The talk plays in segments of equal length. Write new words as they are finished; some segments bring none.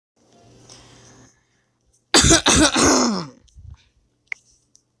That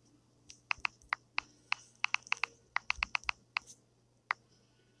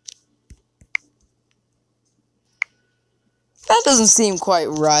doesn't seem quite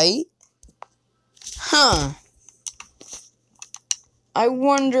right. Huh. I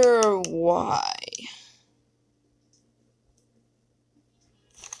wonder why.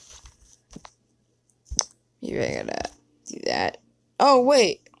 Maybe I gotta do that. Oh,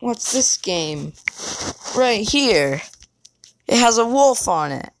 wait. What's this game? Right here. It has a wolf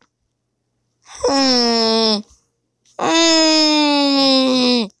on it.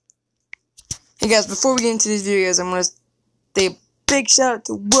 Hey guys, before we get into these videos, I'm gonna say a big shout out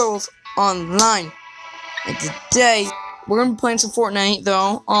to World Online. And today, we're gonna be playing some Fortnite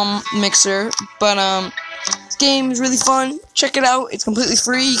though, Mixer. But this game is really fun. Check it out. It's completely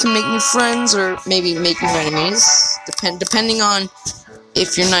free. You can make new friends or maybe make new enemies, depending on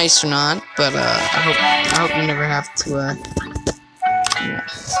if you're nice or not. But I hope you never have to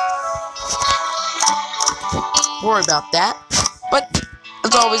worry about that. But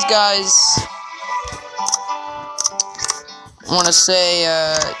as always, guys, I want to say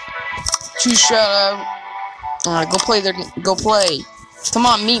to shout out. Go play. Come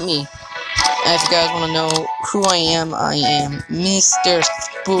on, meet me. And if you guys want to know who I am Mr.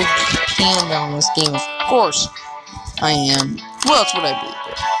 Spook Panda on this game. Of course, I am. Who else would I be?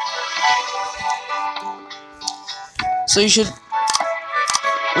 So you should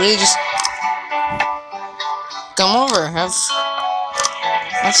really just come over, have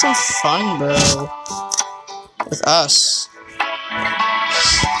some fun, bro, with us.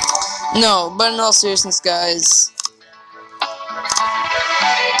 No, but in all seriousness, guys,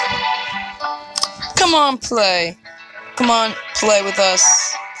 come on, play. Come on, play with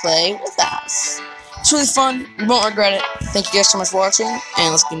us. Play with us. It's really fun. You won't regret it. Thank you guys so much for watching,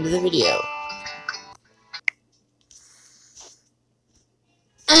 and let's get into the video.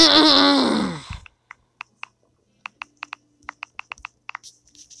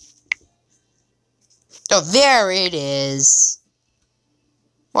 Oh, there it is.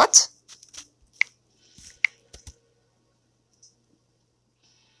 What?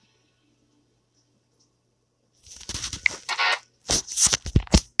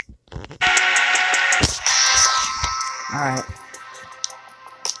 Alright.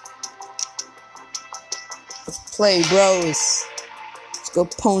 Let's play, bros. Let's go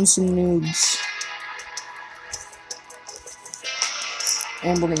pwn some noobs.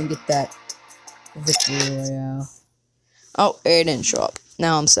 And we're gonna get that victory royale. Oh, it didn't show up.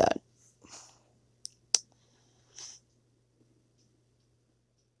 Now I'm sad.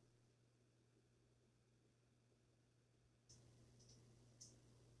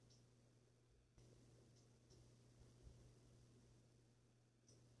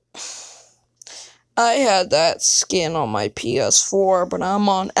 I had that skin on my PS4, but I'm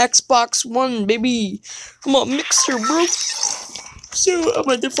on Xbox One, baby. I'm on Mixer, bro. So, I'm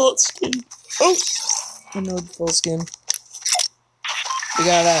my default skin. Oh! I know the default skin. We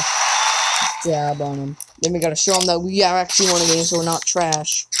gotta dab on them. Then we gotta show them that we actually won a game, so we're not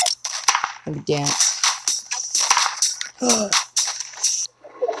trash. And we dance. Alright,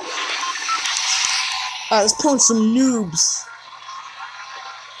 let's punch some noobs.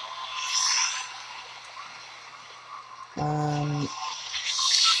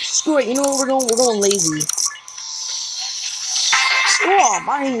 Screw it, you know what we're going? We're going lazy. Screw off,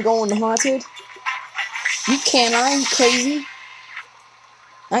 I ain't going to haunted. You can't, I ain't crazy.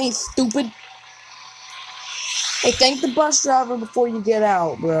 I ain't stupid. Hey, thank the bus driver before you get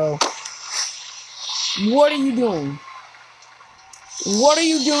out, bro. What are you doing? What are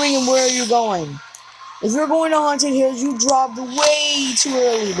you doing and where are you going? If you're going to Haunted Hills, you dropped way too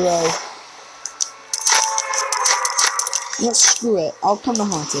early, bro. No, screw it. I'll come to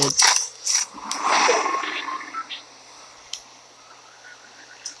Haunted.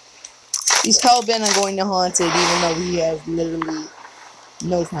 He's hell-bent on going to Haunted, even though he has literally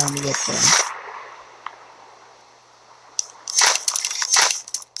no time to get there.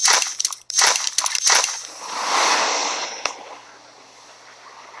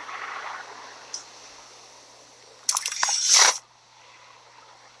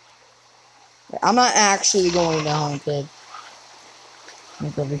 I'm not actually going to Haunted.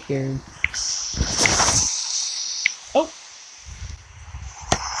 Look over here. Oh!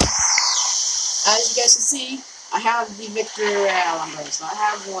 As you guys can see, I have the victory royale on there, so I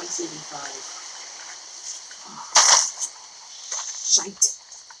have 175. Shite.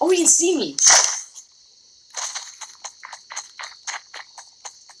 Oh, he can see me!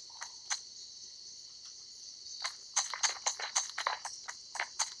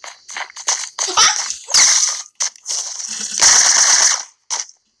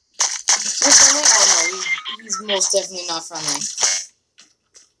 most definitely not friendly.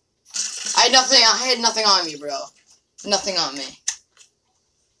 I had nothing on me, bro. Nothing on me.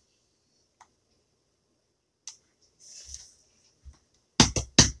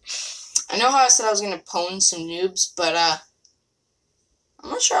 I know how I said I was gonna pwn some noobs, but I'm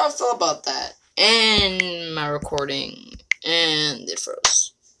not sure how I feel about that. And my recording, and it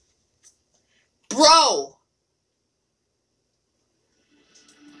froze. Bro!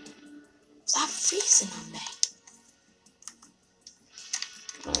 Stop freezing on me.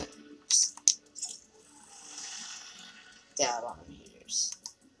 Right. Dab on the heaters.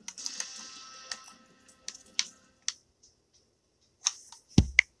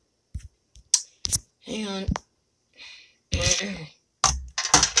 Hang on.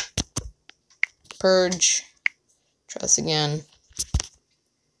 Purge. Try this again.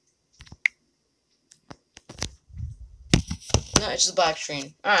 No, it's just a black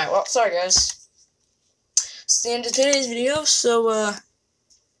screen. Alright, well, sorry guys. It's the end of today's video, so, hope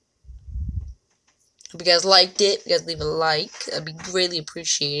you guys liked it. If you guys leave a like, that'd be greatly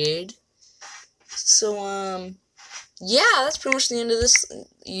appreciated. So, yeah, that's pretty much the end of this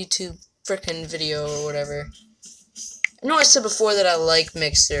YouTube frickin' video or whatever. I know I said before that I like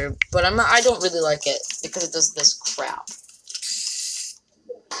Mixer, but I don't really like it because it does this crap.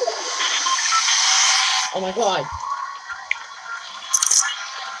 Oh my god.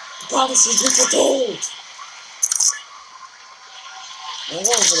 The promises were fulfilled! I think I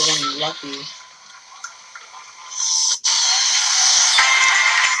would have been lucky.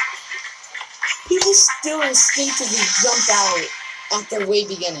 People still instinctively jump out at their way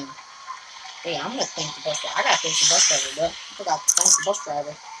beginning. Hey, I'm gonna thank the bus driver. I gotta thank the bus driver, bro. I forgot to thank the bus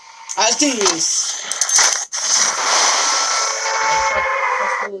driver. Let's do this.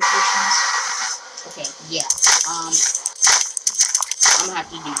 Okay, yeah. I'm gonna have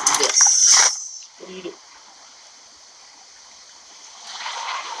to do this. What do you do?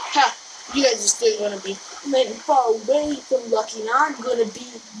 Ha! You guys are still gonna be making far away from Lucky, and I'm gonna be.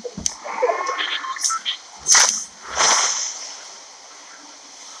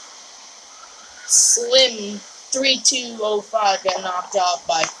 Slim 3205 got knocked out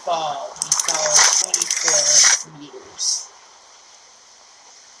by fall. He fell 24 meters.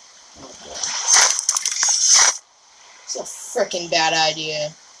 Oh boy. It's a freaking bad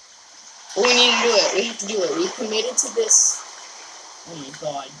idea. But we need to do it. We have to do it. We've committed to this. Oh my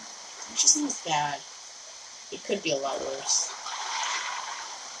god. It just seems bad. It could be a lot worse.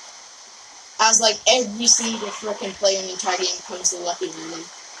 As like every single freaking player in the entire game comes to Lucky Woman.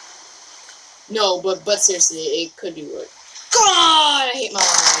 No, but seriously, it could be worse. God, I hate my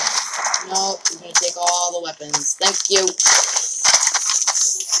life. No, we're gonna take all the weapons. Thank you.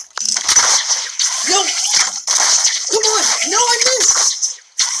 No! Come on! No, I missed!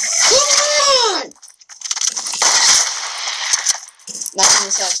 Come on! Not to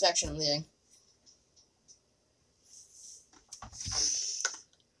the satisfaction I'm leaving.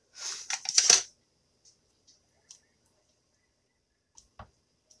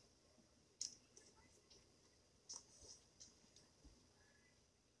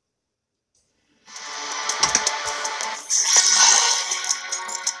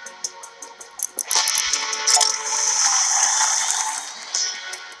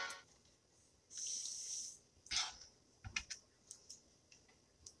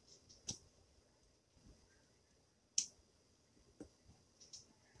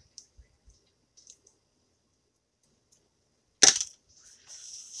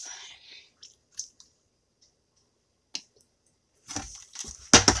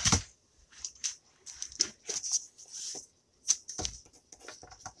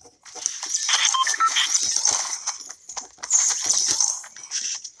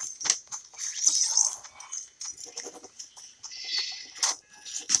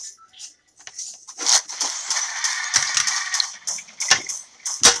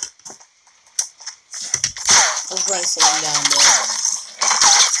 Let's run something down there.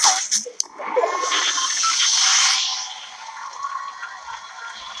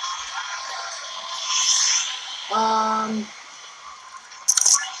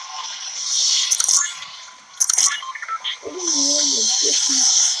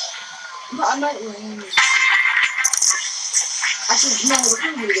 But I might land. Actually, no, we're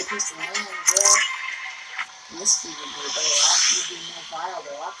kind of gonna get pissed to land, bro. This would be a better option. Would be a more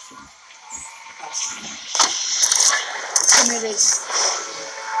viable option. Committed.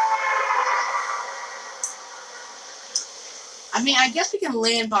 I mean, I guess we can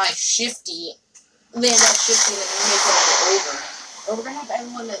land by shifty. Land at shifty and then make it over. Or we're gonna have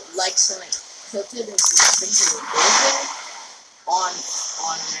everyone that likes to like tilted and simply on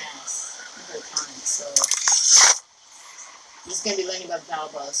mass every time. So He's gonna be landing by the battle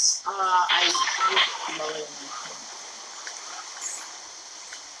bus. I lower than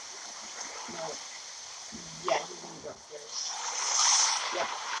no. Yeah, he's gonna go upstairs. Yep.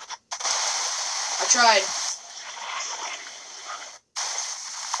 I tried.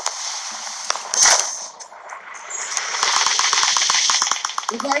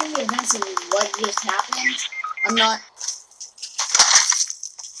 Regarding the events of what just happened, I'm not.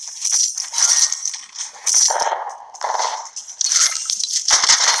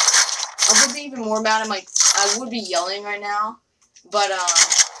 I would be even more mad. I would be yelling right now, but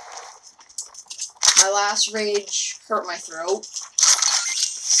my last rage hurt my throat,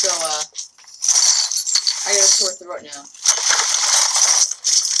 so I got a sore throat now.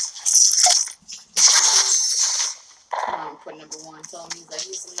 I'm put number 1. Tell him he's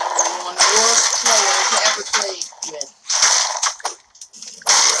the number 1 worst player to ever play with.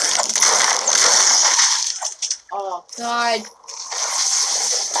 Oh God!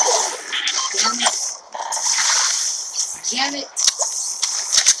 Damn it! Damn it!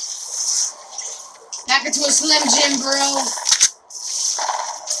 Back into a Slim Jim, bro!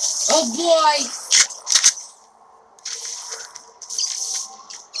 Oh boy!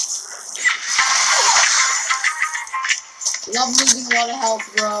 Love losing a lot of health,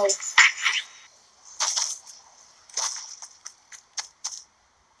 bro.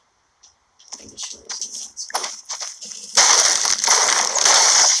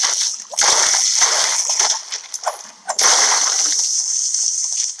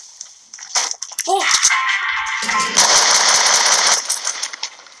 Oh!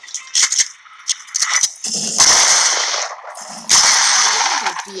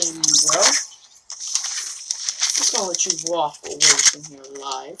 Being bro. Just gonna let you walk away from here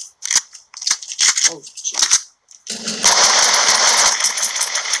alive. Oh, jeez.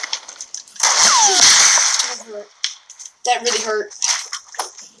 That hurt. That really hurt.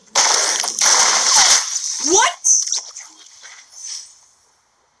 What?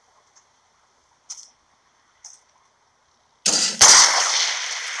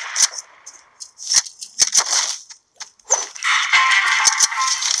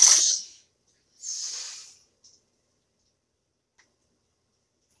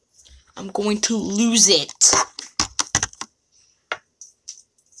 I'm going to lose it.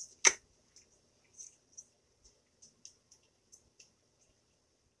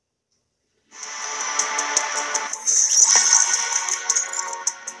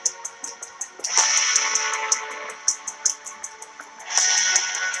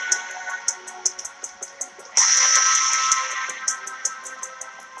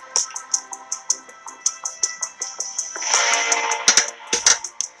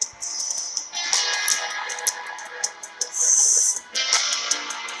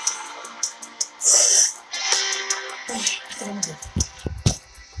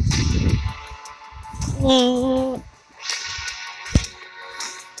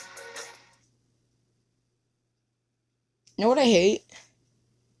 You know what I hate?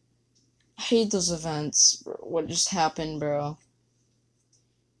 I hate those events. Bro. What just happened, bro?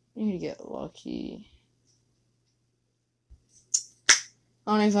 I need to get lucky.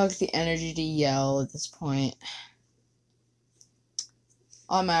 I don't even have the energy to yell at this point.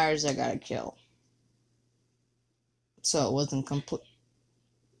 All that matters, I got a kill. So it wasn't complete.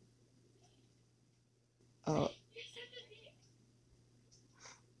 Oh.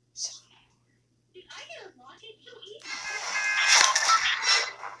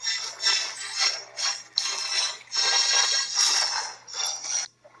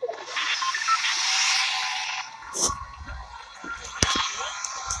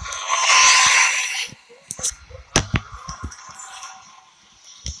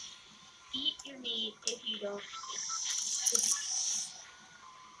 Eat your meat if you don't.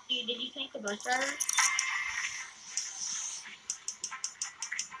 Dude, did you thank the bus driver?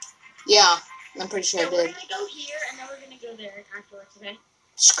 Yeah, I'm pretty sure I We're did. gonna go here and then we're gonna go there afterwards, okay?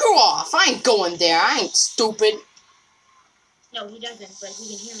 Screw off! I ain't going there. I ain't stupid. No, he doesn't, but he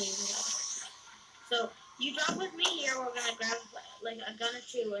can hear me. So, you drop with me here, we're gonna grab like a gun or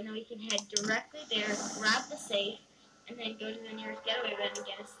two, and then we can head directly there, grab the safe, and then go to the nearest getaway van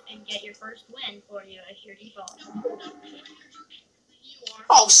and get your first win for you as your default.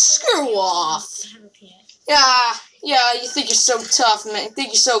 Oh, screw off! Have a peanut. Yeah, you think you're so tough, man. You think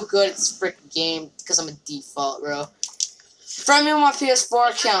you're so good at this freaking game because I'm a default, bro. Friend me on my PS4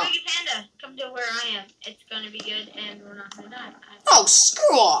 account. Panda, come to where I am. It's gonna be good, and we're not gonna die. Oh,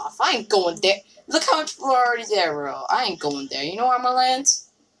 screw off! I ain't going there. Look how much people are already there, bro. I ain't going there. You know where I'm gonna land?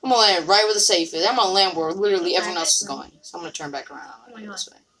 I'm gonna land right where the safe is. I'm gonna land where literally everyone else is going. So I'm gonna turn back around. I'm gonna go this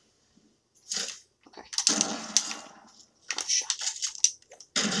way. Okay. Gosh.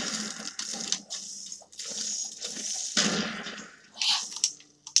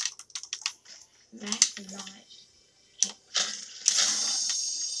 Max is not.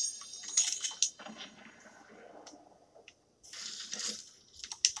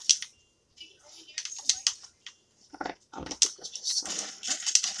 Alright, I'm gonna put this pistol.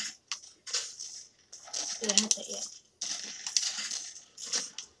 Do the headset yet.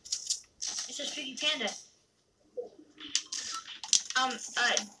 It's a Streaky Panda.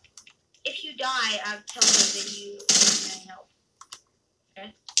 If you die, I'll tell you that you need help.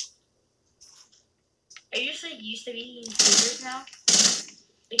 Okay? I usually used to be eating fingers now.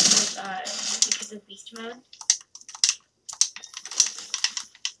 Because of beast mode.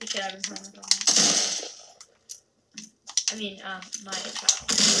 Because I've been playing with them. I mean, my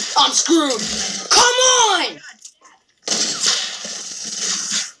child. I'm screwed! Come on!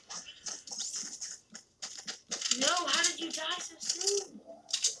 No, how did you die so soon?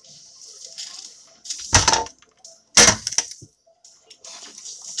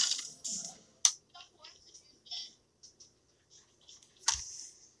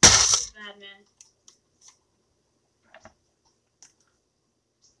 Bad man.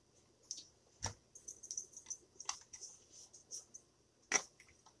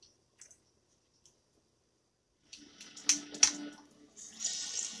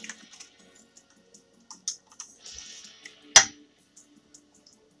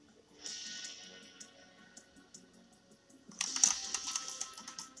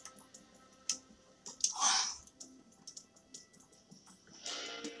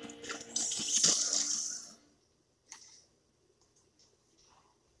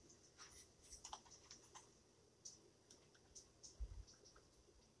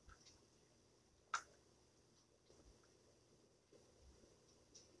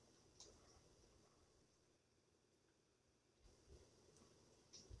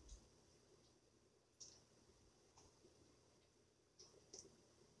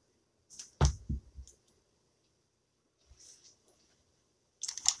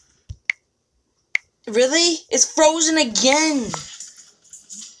 Really? It's frozen again!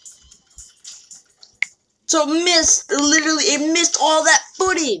 So it missed all that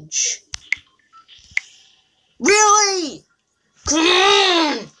footage! Really? Come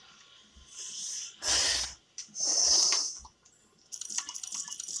on!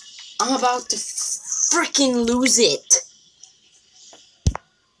 I'm about to freaking lose it.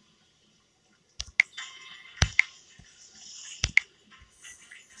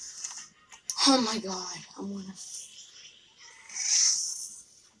 Oh my god, I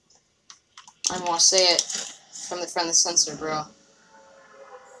wanna say it from the sensor, bro.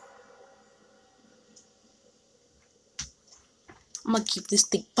 I'm gonna keep this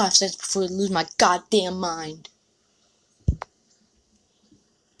thing 5 seconds before I lose my goddamn mind.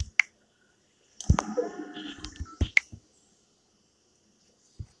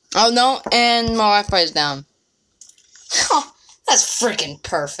 Oh no, and my Wi-Fi is down. That's freaking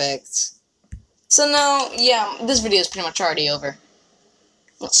perfect. So now, yeah, this video is pretty much already over.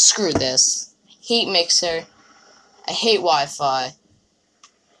 Well, screw this. I hate Mixer. I hate Wi-Fi.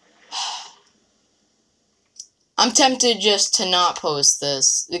 I'm tempted just to not post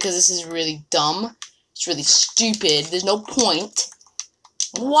this, because this is really dumb. It's really stupid. There's no point.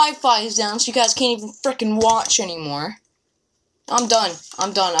 Wi-Fi is down, so you guys can't even freaking watch anymore. I'm done.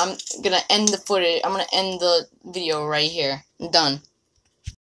 I'm done. I'm gonna end the footage. I'm gonna end the video right here. I'm done.